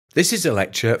This is a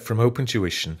lecture from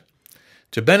OpenTuition.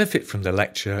 To benefit from the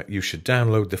lecture, you should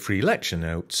download the free lecture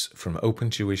notes from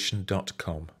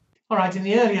opentuition.com. All right, in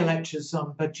the earlier lectures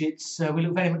on budgets, we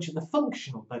look very much at the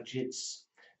functional budgets,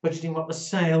 budgeting what the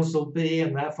sales will be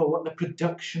and therefore what the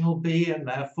production will be and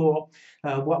therefore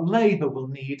what labour will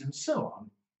need and so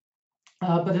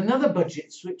on. But another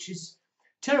budget, which is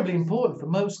terribly important for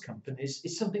most companies,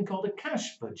 is something called a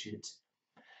cash budget,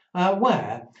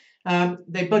 where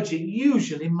they budget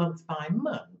usually month by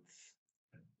month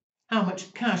how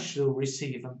much cash they'll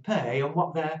receive and pay and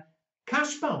what their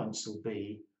cash balance will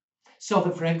be. So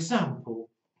that, for example,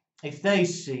 if they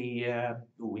see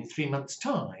in 3 months'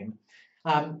 time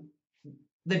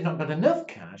they've not got enough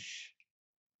cash,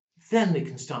 then they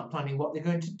can start planning what they're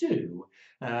going to do.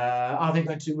 Are they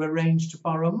going to arrange to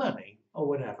borrow money or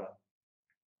whatever?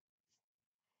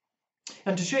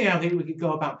 And to show you how we could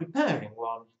go about preparing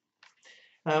one,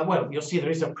 well, you'll see there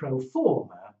is a pro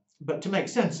forma, but to make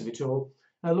sense of it all,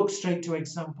 look straight to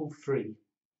example 3.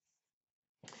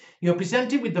 You're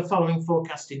presented with the following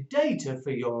forecasted data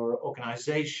for your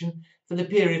organisation for the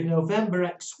period November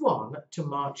X1 to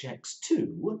March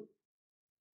X2.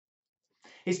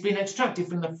 It's been extracted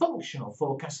from the functional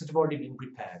forecasts that have already been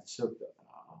prepared, so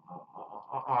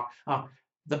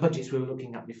the budgets we were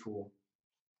looking at before.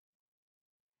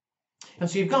 And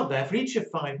so you've got there, for each of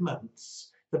 5 months,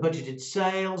 the budgeted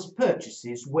sales,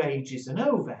 purchases, wages and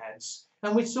overheads,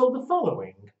 and we saw the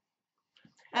following.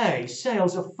 A,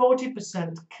 sales of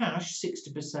 40% cash,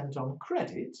 60% on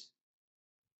credit.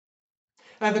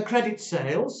 The credit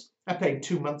sales are paid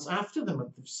 2 months after the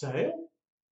month of sale.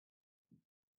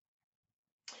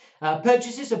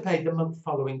 Purchases are paid the month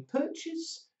following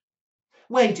purchase.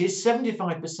 Wages,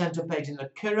 75% are paid in the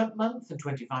current month and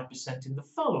 25% in the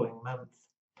following month.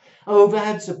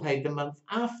 Overheads are paid the month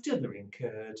after they're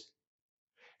incurred.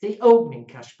 The opening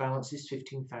cash balance is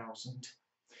 15,000.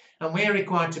 And we are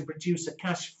required to produce a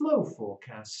cash flow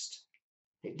forecast.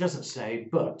 It doesn't say,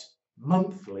 but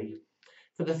monthly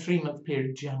for the 3-month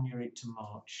period January to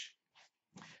March.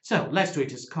 So let's do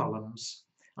it as columns.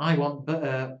 I want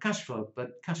cash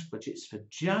budgets for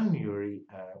January,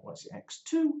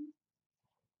 X2,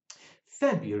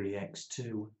 February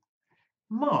X2,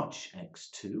 March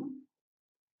X2.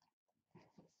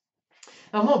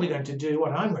 And what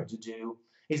I'm going to do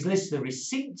is list the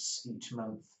receipts each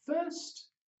month first.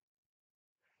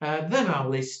 Then I'll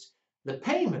list the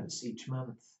payments each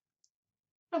month,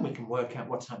 and we can work out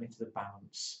what's happening to the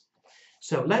balance.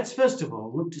 So let's first of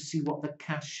all look to see what the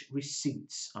cash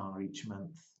receipts are each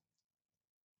month.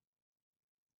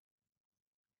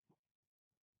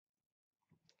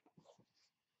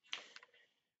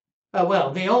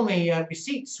 Well, the only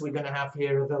receipts we're going to have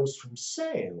here are those from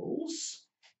sales.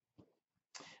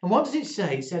 And what does it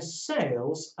say? It says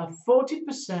sales are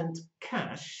 40%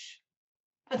 cash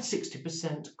and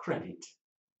 60% credit.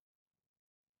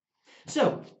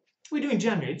 So we're doing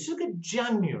January. Let's look at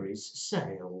January's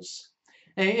sales.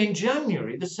 In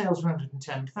January, the sales were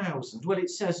 110,000. Well, it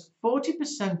says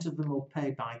 40% of them will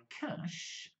pay by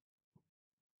cash.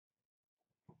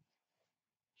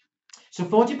 So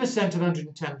 40% of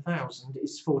 110,000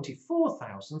 is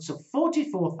 44,000. So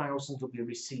 44,000 will be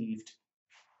received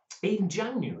in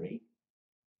January.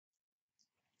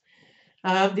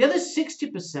 The other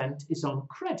 60% is on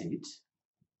credit.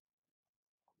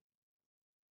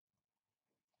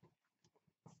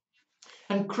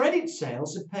 And credit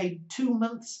sales are paid 2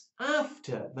 months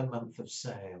after the month of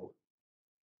sale.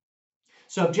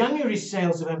 So January's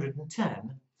sales of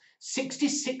 110,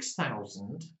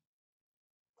 66,000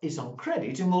 is on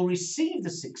credit, and we'll receive the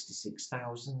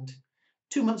 66,000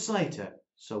 2 months later.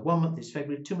 So 1 month is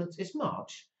February, 2 months is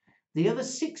March. The other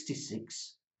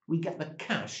 66, we get the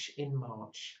cash in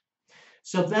March.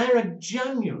 So there are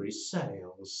January's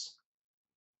sales.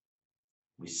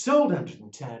 We sold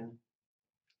 110,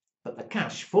 but the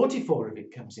cash, 44 of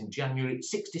it comes in January,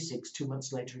 66 2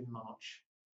 months later in March.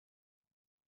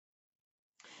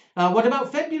 What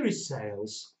about February's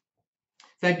sales?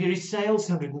 February's sales,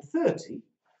 130.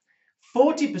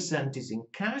 40% is in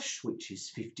cash, which is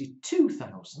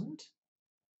 52,000.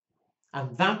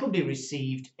 And that'll be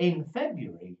received in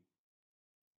February.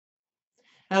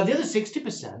 Now the other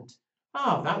 60%,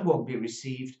 that won't be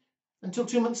received until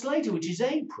 2 months later, which is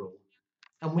April.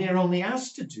 And we are only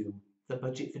asked to do the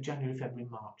budget for January, February,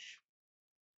 March.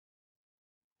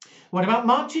 What about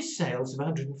March's sales of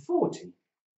 140?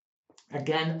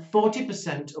 Again,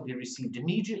 40% will be received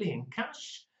immediately in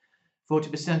cash.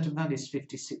 40% of that is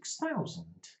 56,000.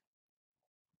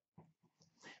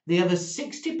 The other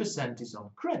 60% is on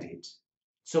credit,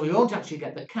 so we won't actually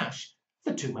get the cash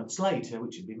for 2 months later,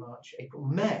 which would be March, April,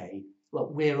 May, Well,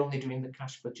 we're only doing the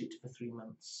cash budget for 3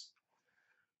 months.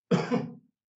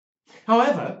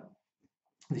 However,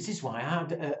 this is why I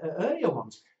had earlier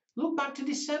ones. Look back to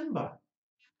December.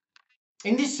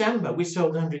 In December, we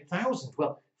sold 100,000.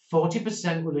 Well,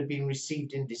 40% would have been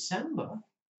received in December.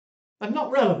 And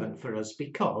not relevant for us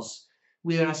because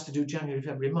we are asked to do January,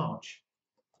 February, March.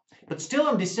 But still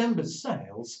on December's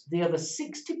sales, the other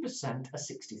 60% are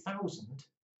 60,000.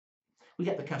 We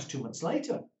get the cash 2 months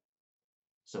later.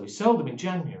 So we sold them in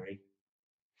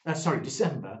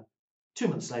December. 2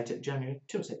 months later, January,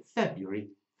 2 months later, February,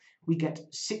 we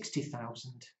get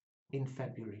 60,000 in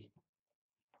February.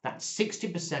 That's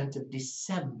 60% of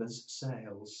December's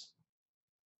sales.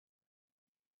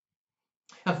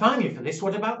 And finally for this,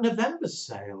 what about November's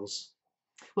sales?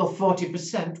 Well,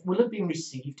 40% will have been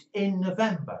received in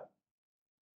November.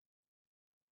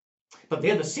 But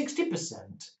the other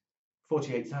 60%,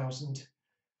 48,000,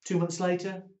 2 months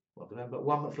later, well, November,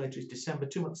 1 month later is December,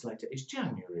 2 months later is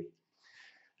January.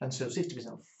 And so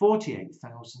 60%,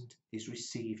 48,000 is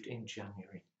received in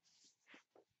January.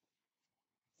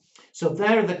 So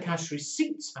there are the cash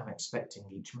receipts I'm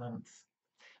expecting each month.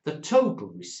 The total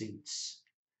receipts,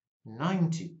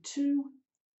 92,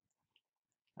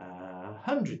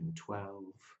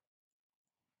 112,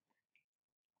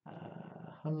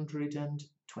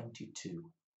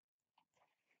 122.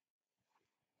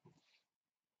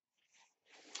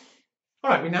 All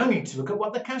right, we now need to look at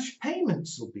what the cash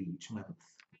payments will be each month.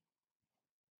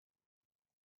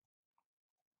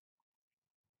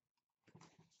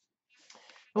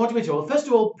 And what do we told? First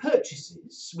of all,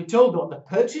 purchases. We're told what the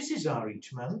purchases are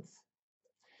each month.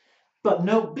 But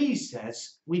note B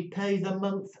says we pay the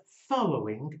month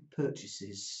following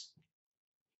purchases.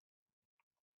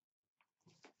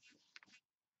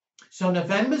 So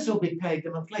November's will be paid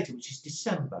the month later, which is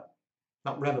December.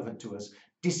 Not relevant to us.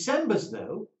 December's,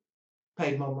 though,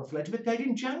 paid 1 month later, but paid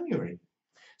in January.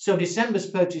 So December's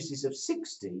purchases of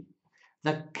 60,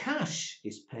 the cash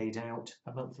is paid out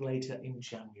a month later in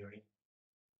January.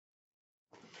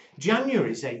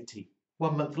 January's 80,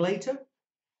 1 month later,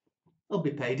 will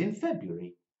be paid in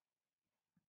February.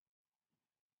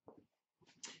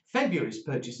 February's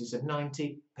purchases of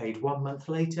 90, paid 1 month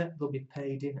later, will be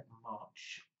paid in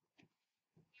March.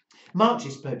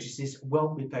 March's purchases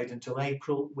won't be paid until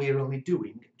April. We're only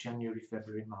doing January,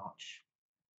 February, March.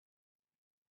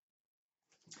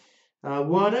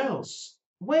 What else?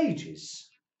 Wages.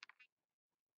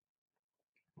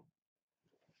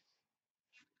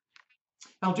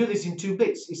 I'll do this in 2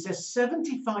 bits. It says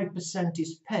 75%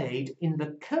 is paid in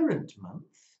the current month.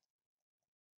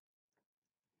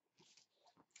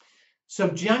 So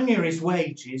January's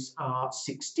wages are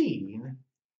 16.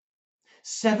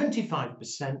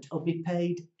 75% will be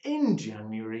paid in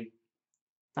January.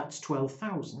 That's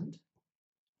 12,000.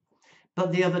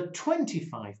 But the other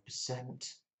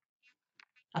 25%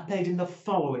 are paid in the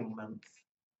following month.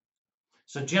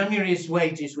 So January's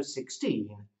wages were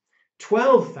 16.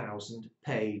 12,000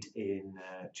 paid in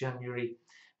January,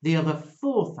 the other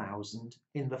 4,000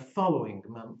 in the following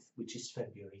month, which is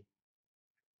February.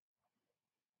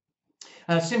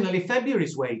 Similarly,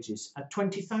 February's wages are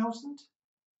 20,000.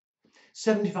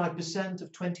 75%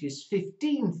 of 20 is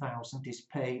 15,000 is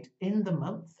paid in the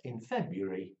month in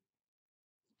February.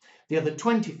 The other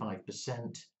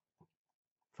 25%,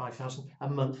 5,000, a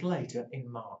month later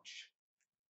in March.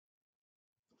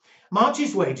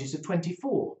 March's wages are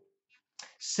 24.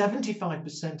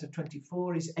 75% of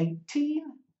 24 is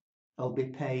 18. Will be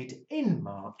paid in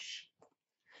March.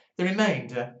 The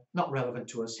remainder, not relevant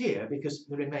to us here, because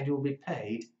the remainder will be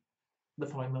paid the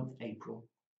following month, April.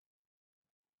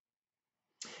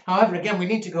 However, again, we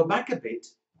need to go back a bit.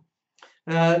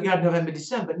 You had November,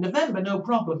 December. November, no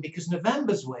problem, because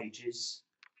November's wages,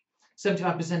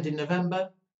 75% in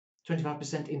November,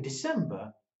 25% in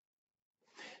December.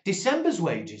 December's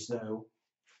wages, though,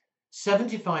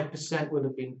 75% will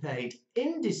have been paid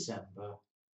in December,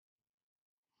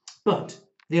 but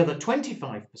the other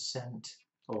 25%,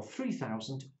 or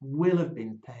 3,000, will have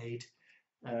been paid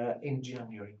in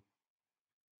January.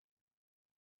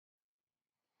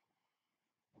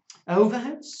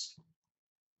 Overheads.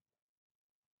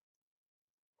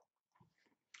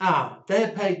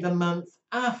 They're paid the month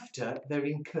after they're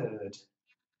incurred.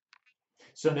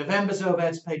 So November's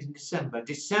overheads paid in December.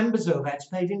 December's overheads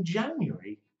paid in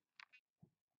January.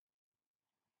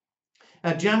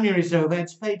 January's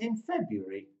overheads paid in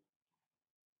February.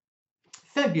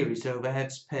 February's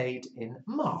overheads paid in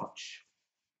March.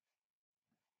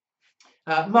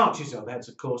 March's overheads,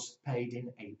 of course, paid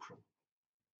in April.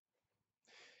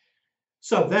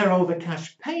 So there are all the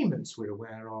cash payments we're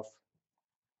aware of.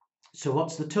 So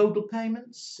what's the total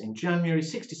payments? In January,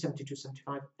 60, 72,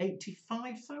 75,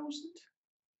 85,000.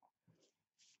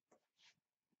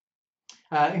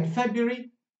 In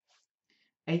February,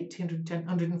 1,810,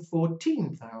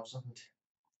 114,000.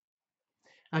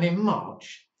 And in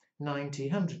March, 90,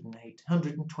 108,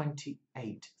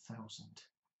 128,000.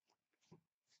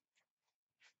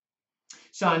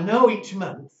 So I know each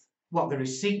month what the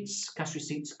receipts,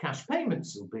 cash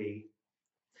payments will be.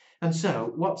 And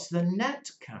so what's the net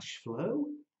cash flow?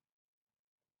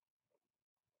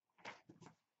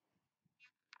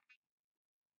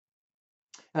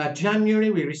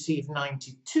 January we received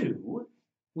 92.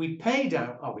 We paid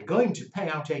out, we're going to pay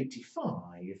out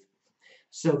 85.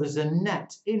 So there's a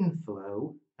net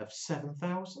inflow of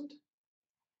 7,000.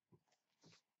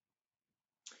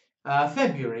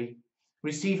 February,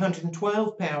 receive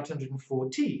 112, pay out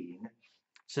 114.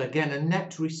 So again, a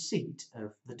net receipt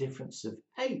of the difference of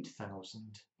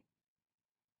 8,000.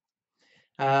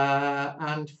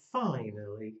 And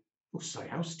finally, oh sorry,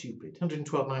 how stupid,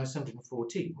 112 minus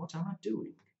 114, what am I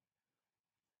doing?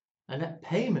 A net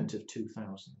payment of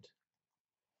 2,000.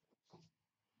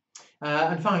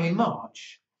 And finally,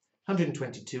 March,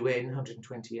 122 in,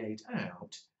 128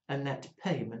 out, a net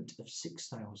payment of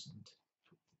 6,000.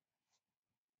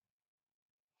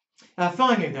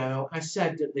 Finally, though, I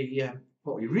said that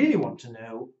what we really want to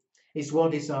know is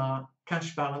what is our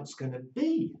cash balance going to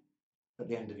be at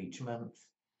the end of each month.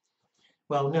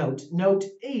 Well, note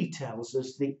E tells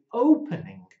us the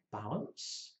opening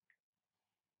balance.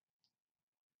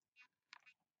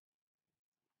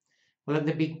 Well, at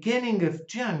the beginning of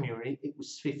January, it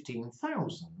was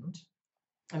 15,000.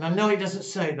 And I know it doesn't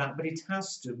say that, but it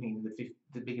has to mean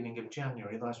the beginning of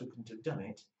January, otherwise we couldn't have done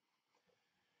it.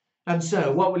 And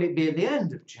so, what will it be at the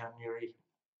end of January?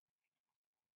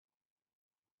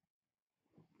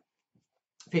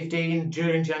 15.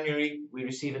 During January, we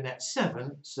receive a net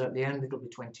 7, so at the end it'll be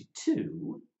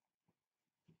 22.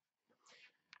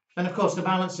 And of course, the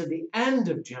balance at the end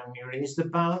of January is the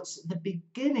balance at the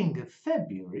beginning of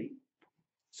February.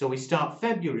 So we start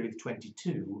February with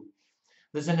 22.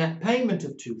 There's a net payment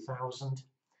of 2,000.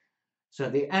 So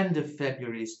at the end of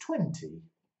February is 20.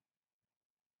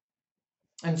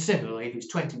 And similarly, if it's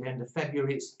 20 at the end of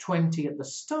February, it's 20 at the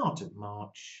start of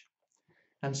March.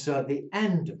 And so at the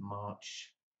end of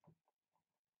March,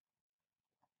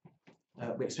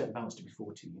 we expect the balance to be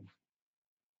 14.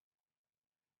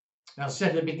 Now, as I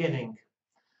said at the beginning,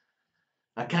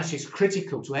 cash is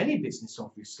critical to any business,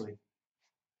 obviously.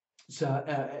 So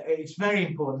it's very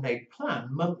important they plan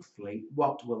monthly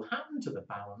what will happen to the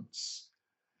balance.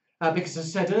 Because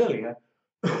as I said earlier,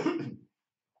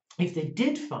 if they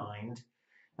did find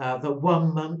that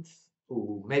one month,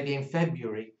 or maybe in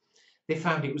February, they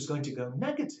found it was going to go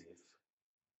negative,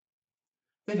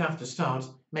 they'd have to start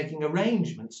making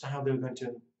arrangements to how they were going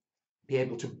to be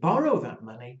able to borrow that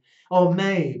money, or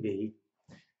maybe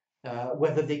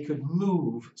whether they could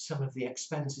move some of the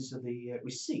expenses of the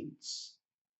receipts,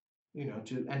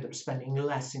 to end up spending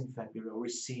less in February or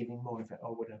receiving more in February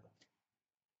or whatever.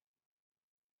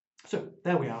 So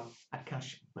there we are, a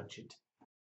cash budget.